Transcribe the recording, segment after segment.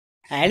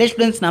Hello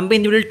students, நம்ம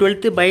இந்த video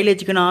 12th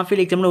பயாலஜிக்கான half year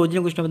எக்ஸாமில்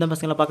ஒரிஜினல் கொஸ்டின் தான்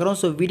பசங்களை பார்க்குறோம்.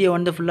 ஸோ வீடியோ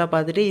வந்து ஃபுல்லாக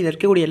பார்த்துட்டு இதில்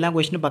இருக்கக்கூடிய எல்லா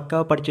கொஸ்டினும்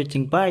பக்காவாக படிச்சு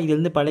வச்சுங்கப்பா. இது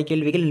வந்து பல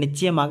கேள்விகள்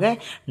நிச்சயமாக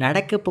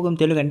நடக்க போகும்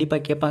தேர்வு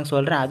கண்டிப்பாக கேட்பாங்க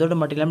சொல்கிறேன். அதோடு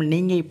மட்டும் இல்லாமல்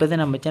நீங்கள் இப்போ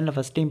தான் நம்ம சேனலை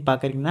ஃபஸ்ட் டைம்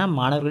பார்க்குறீங்கன்னா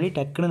மாணவர்களே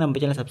டக்குன்னு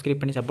நம்ம சேனலை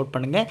சப்ஸ்கிரைப் பண்ணி சப்போர்ட்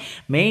பண்ணுங்கள்.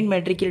 மெயின்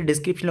மேட்ரிக்கில்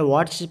டிஸ்கிரிப்ஷனில்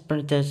வாட்ஸ்அப்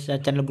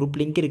சேனல் குரூப்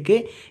லிங்க்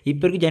இருக்குது.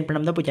 இப்போ இருக்கு ஜாயின்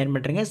பண்ணாமல் தான் போய் ஜாயின்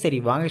பண்ணுறேங்க. சரி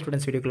வாங்க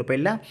ஸ்டூடெண்ட்ஸ் வீடியோக்குள்ளே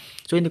போயிடலாம்.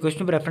 ஸோ இந்த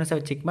கொஸ்டின் ரெஃபரன்ஸாக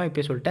வச்சுக்கமா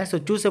இப்போ சொல்லிட்டேன். ஸோ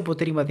சூஸை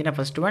பொறுத்த வரைக்கும் பார்த்தீங்கன்னா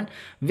first one,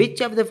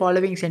 which of the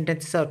following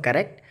sentences are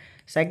correct.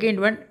 Second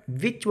one,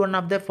 which one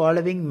of the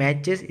following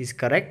matches is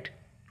correct.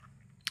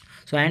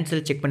 So answer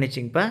check பண்ணி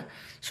வச்சுங்கப்பா.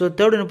 ஸோ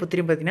தேர்ட் ஒன்று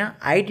பொறுத்த பார்த்தீங்கன்னா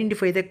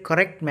ஐடென்டிஃபை த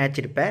கரெக்ட்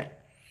மேட்ச்டு பேர்.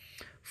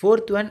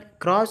 Fourth one,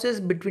 crosses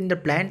between the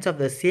plants of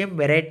the same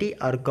variety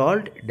are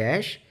called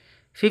dash.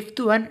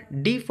 Fifth one,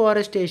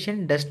 deforestation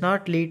does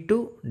not lead to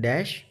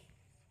dash.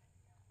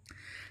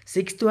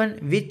 Sixth one,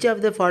 which of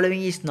the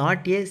following is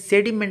not a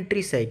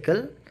sedimentary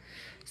cycle.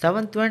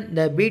 Seventh one,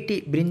 the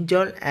BT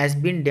brinjal has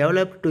been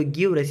developed to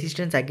give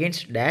resistance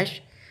against dash.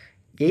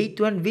 Eighth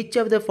one, which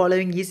of the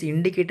following is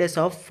indicators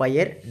of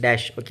fire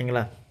dash.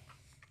 ஓகேங்களா.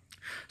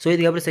 So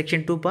இதுக்கப்புறம்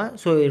section 2பா.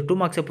 So 2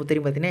 மார்க்ஸை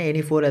பொறுத்தவரைக்கும் பார்த்தீங்கன்னா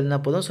any 4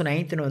 இருந்தால் போதும். So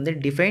 9th one வந்து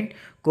define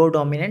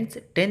codominance.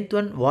 10th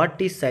one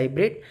what is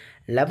hybrid.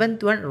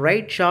 11th one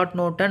right short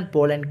note and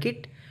pollen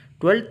kit.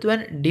 12th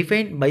one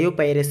define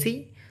பயோபைரசி.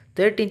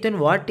 13th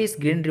one what is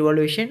green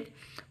revolution.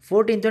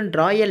 14th one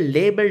draw a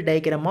label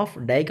diagram of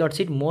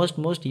டைகாட்சிட்.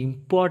 Most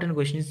important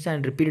questions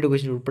and repeated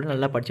question உட்பட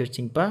நல்லா படிச்சு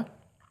வச்சிங்கப்பா.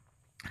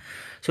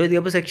 So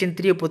இதுக்கப்புறம் section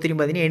 3 பொறுத்த வரைக்கும்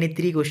பார்த்தீங்கன்னா any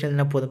 3 question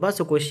இருந்தால் போதும்ப்பா.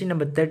 So question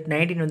number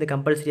 19 வந்து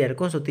கம்பல்சரியாக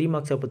இருக்கும். ஸோ 3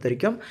 மார்க்ஸை பொறுத்த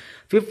வரைக்கும்.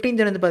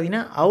 15th வந்து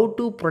பார்த்தீங்கன்னா how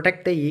to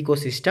protect the ego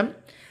system.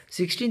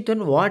 16th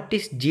one what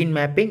is gene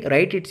mapping,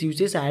 right it's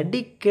uses.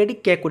 அடிக்கடி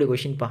கேட்கக்கூடிய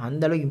கொஸ்டின்ப்பா,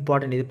 அந்த அளவுக்கு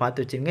இம்பார்ட்டன்ட், இது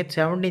பார்த்து வச்சுருங்க.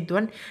 17th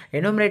one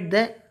enumerate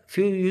the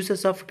few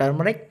uses of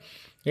turmeric.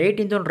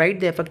 18th one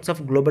right the effects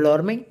of global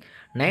warming.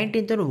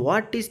 19th one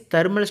what is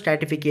thermal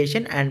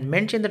stratification and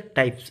mention the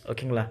types.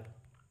 ஓகேங்களா.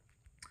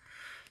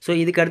 So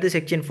இதுக்கு அடுத்து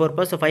செக்ஷன்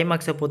 4பா. ஸோ 5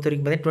 மார்க்ஸை பொறுத்த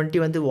வரைக்கும் பார்த்தீங்கன்னா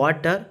 20 வந்து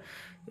water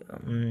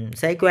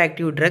psycho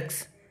active drugs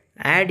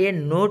add a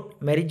note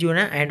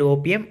மெரிஜூனா and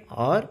OPM.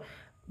 R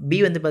B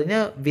வந்து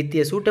பார்த்தீங்கன்னா with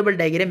A suitable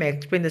diagram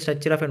explain the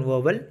structure of an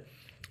oval.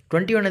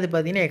 21 வந்து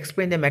பார்த்தீங்கன்னா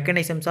explain the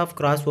mechanisms of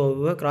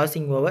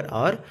crossing over.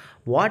 R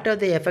what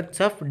are the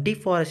effects of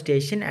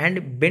deforestation and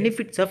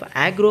benefits of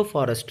agro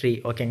forestry.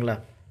 ஓகேங்களா.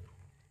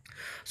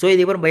 So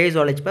இதுக்கப்புறம்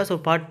பயோசாலஜிப்பா. So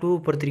part 2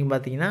 பொறுத்த வரைக்கும்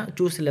பார்த்தீங்கன்னா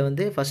சூஸில்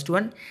வந்து first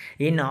one,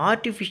 in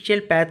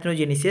artificial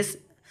பேத்தனோஜெனிசிஸ்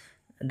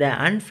the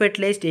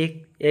அன்ஃபெர்டிலைஸ்ட்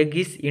egg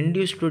is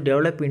induce to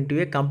develop into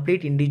A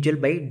complete individual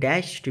by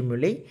dash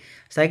ஸ்டிமுலை.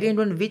 Second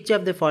one, which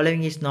of the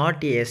following is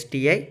not a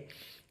STI.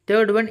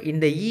 Third one, in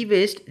the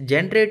e-waste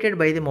generated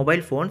by the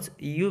mobile phones,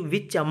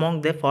 which among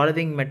the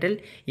following metal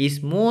is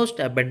most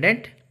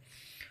abundant.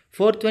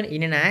 Fourth one,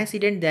 in an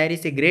accident there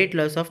is a great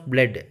loss of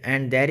blood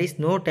and there is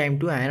no time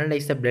to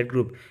analyze the blood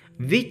group.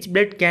 Which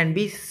blood can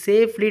be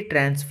safely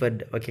transferred?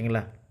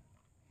 ஓகேங்களா.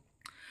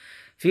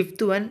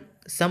 Fifth one,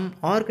 some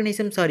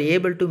organisms are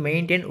able to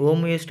maintain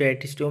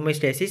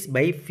homeostasis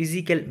by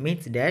physical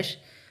means dash.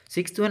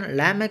 Sixth one,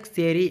 Lamarck's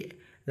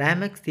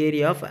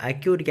theory of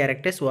acute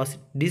characters was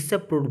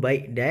disapproved by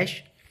dash.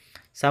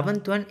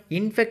 Seventh one,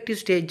 infective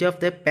stage of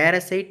the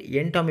parasite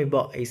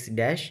Entamoeba is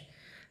dash.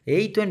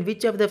 Eighth one,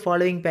 which of the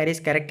following pair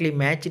is correctly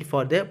matched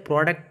for the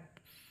product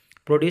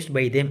produced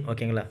by them.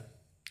 ஓகேங்களா.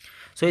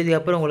 So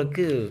இதுக்கப்புறம்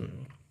உங்களுக்கு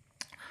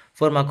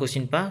 4 mark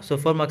கொஸ்டின்ப்பா. So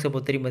 4 மார்க்ஸை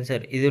பொறுத்த வரைக்கும்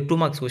sir இது 2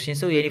 marks question.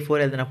 So any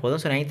 4 எழுதினா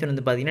போதும். So 9th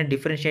வந்து பார்த்தீங்கன்னா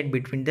differentiate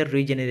between the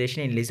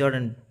regeneration in lizard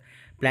and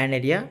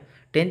பிளானரியா.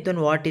 10th one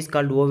what is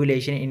called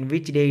ovulation in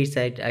which day is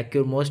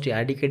அக்யூர்.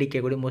 அடிக்கடி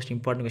கேட்கக்கூடிய மோஸ்ட்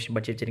இம்பார்ட்டன்ட் கொஸ்டின்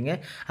படிச்சு வச்சுருங்க.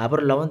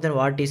 அப்புறம் 11th one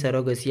what is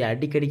surrogacy,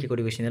 அடிக்கடி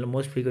கேட்கக்கூடிய கொஸ்டின், இதில்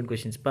மோஸ்ட் ஃப்ரீக்வெண்ட்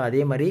கொஸ்டின்ஸ்ப்பா.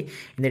 அதே மாதிரி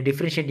இந்த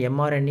டிஃபரன்ஷியேட்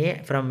எம்ஆர்என்ஏ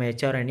ஃப்ரம்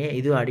ஹெச்ஆர்என்ஏ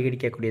இதுவும் அடிக்கடி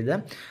கேட்கக்கூடியது.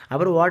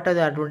 அப்புறம் what are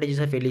the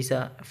advantages of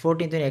Elisha.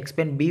 14th one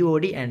explain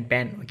BOD and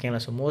pan.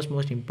 ஓகேங்களா. ஸோ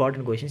மோஸ்ட்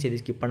இம்பார்ட்டன்ட் கொஸ்டின்ஸ், இது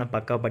ஸ்கிப் பண்ண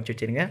பக்காவாக படிச்சு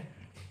வச்சுருங்க.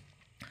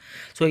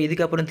 ஸோ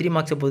இதுக்கப்புறம் 3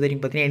 மார்க்ஸை பொறுத்த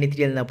வரைக்கும் பார்த்தீங்கன்னா எனி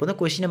 3 இருந்தால் போதும்.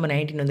 கொஸ்டின் நம்பர்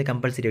 19 வந்து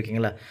கம்பல்சரி.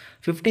 ஓகேங்களா.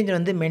 15th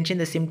வந்து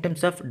mention the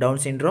symptoms of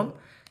down syndrome.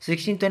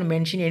 16th one,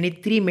 mention any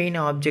 3 main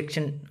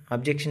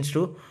objections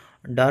to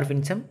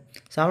Darwinism.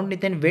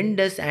 17th one, when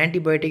does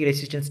antibiotic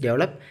resistance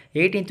develop.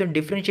 18th one,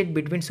 differentiate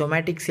between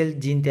somatic cell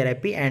gene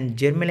therapy and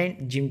germline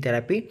gene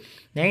therapy.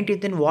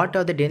 19th one, what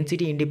are the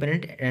density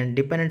independent and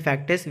dependent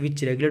factors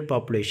which regulate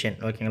population.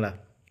 ஓகேங்களா.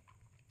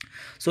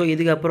 So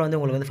இதுக்கப்புறம் வந்து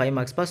உங்களுக்கு வந்து 5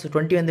 மார்க்ஸ்ப்பா. So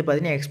 20 வந்து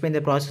பார்த்தீங்கன்னா explain the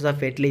process of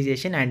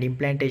fertilisation and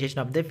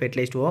implantation of the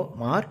fertilised Om.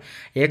 R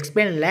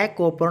explain lakh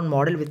ஓப்பரான்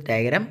model with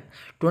diagram.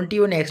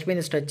 21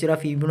 explain the structure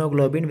of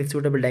immunoglobulin with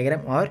suitable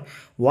diagram. R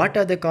what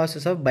are the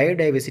causes of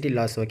biodiversity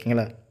loss.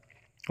 ஓகேங்களா.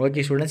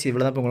 Okay students,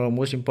 இவ்வளோ தான் இப்போ உங்களுக்கு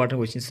most important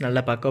questions.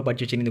 நல்லா பக்காவாக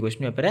படிச்சு வச்சுருங்க. இந்த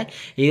கொஸ்டின் பேப்பரை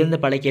இது வந்து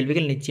பல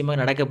கேள்விகள் நிச்சயமாக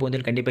நடக்க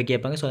போகுதுன்னு கண்டிப்பாக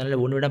கேட்பாங்க. ஸோ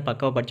அதனால் ஒன்று விட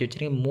பக்காவாக படிச்சு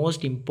வச்சுருங்க.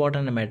 மோஸ்ட்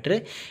இம்பார்ட்டன்ட் மேட்ரு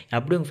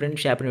அப்படி உங்கள்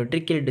ஃப்ரெண்ட்ஸ் ஷேர் பண்ணி விட்டு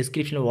கீழே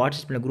டிஸ்கிரிப்ஷனில்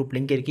வாட்ஸ்அப்பில் குரூப்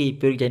லிங்க் இருக்குது.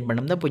 இப்போ வரைக்கும் ஜாயின்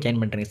பண்ணாமல் தான் போய்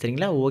ஜாயின் பண்ணுறேங்க.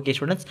 சரிங்களா. ஓகே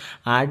ஸ்டூடெண்ட்ஸ்,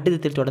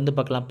 அடுத்து தொடர்ந்து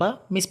பார்க்கலாம்ப்பா.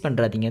 மிஸ்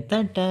பண்ணுறாதீங்க.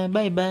 Tata,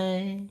 bye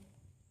bye.